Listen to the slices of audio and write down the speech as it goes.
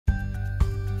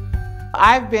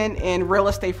I've been in real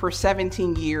estate for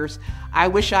 17 years. I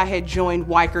wish I had joined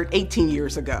Weichert 18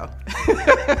 years ago.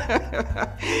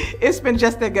 It's been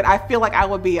just that good. I feel like I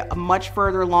would be much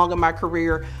further along in my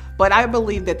career, but I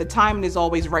believe that the timing is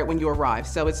always right when you arrive,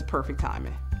 so it's perfect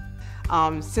timing.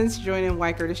 Since joining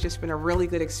Weichert, it's just been a really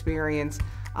good experience.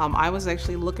 I was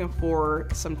actually looking for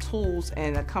some tools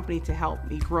and a company to help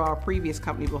me grow our previous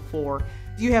company before.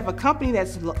 You have a company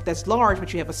that's large,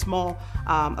 but you have a small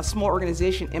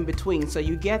organization in between. So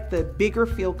you get the bigger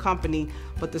field company,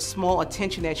 but the small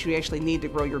attention that you actually need to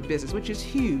grow your business, which is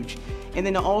huge. And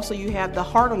then also you have the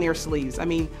heart on their sleeves. I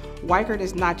mean, Weichert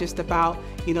is not just about,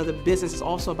 the business, it's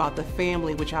also about the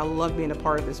family, which I love being a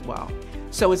part of as well.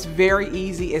 So it's very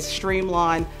easy, it's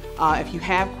streamlined. If you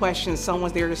have questions,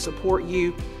 someone's there to support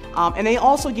you. And they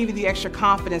also give you the extra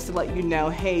confidence to let you know,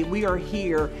 hey, we are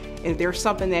here, and if there's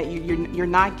something that you're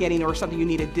not getting or something you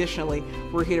need additionally,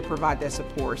 we're here to provide that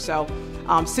support. So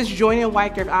since joining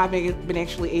Weichert, I've been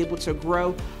actually able to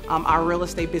grow our real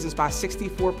estate business by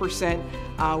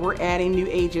 64%. We're adding new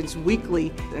agents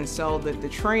weekly, and so the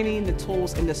training, the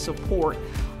tools, and the support.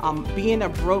 Being a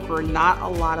broker, not a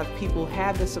lot of people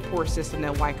have the support system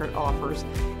that Weichert offers.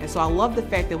 And so I love the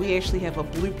fact that we actually have a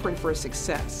blueprint for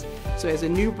success. So as a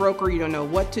new broker, you don't know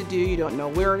what to do, you don't know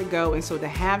where to go. And so to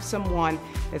have someone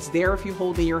that's there with you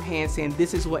holding your hand saying,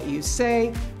 this is what you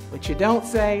say, what you don't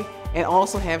say, and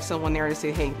also have someone there to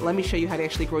say, hey, let me show you how to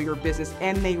actually grow your business,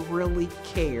 and they really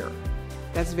care.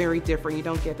 That's very different. You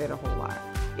don't get that a whole lot.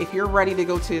 If you're ready to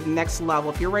go to the next level,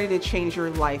 if you're ready to change your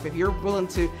life, if you're willing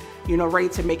to, ready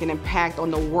to make an impact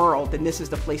on the world, then this is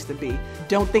the place to be.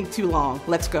 Don't think too long.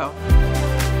 Let's go.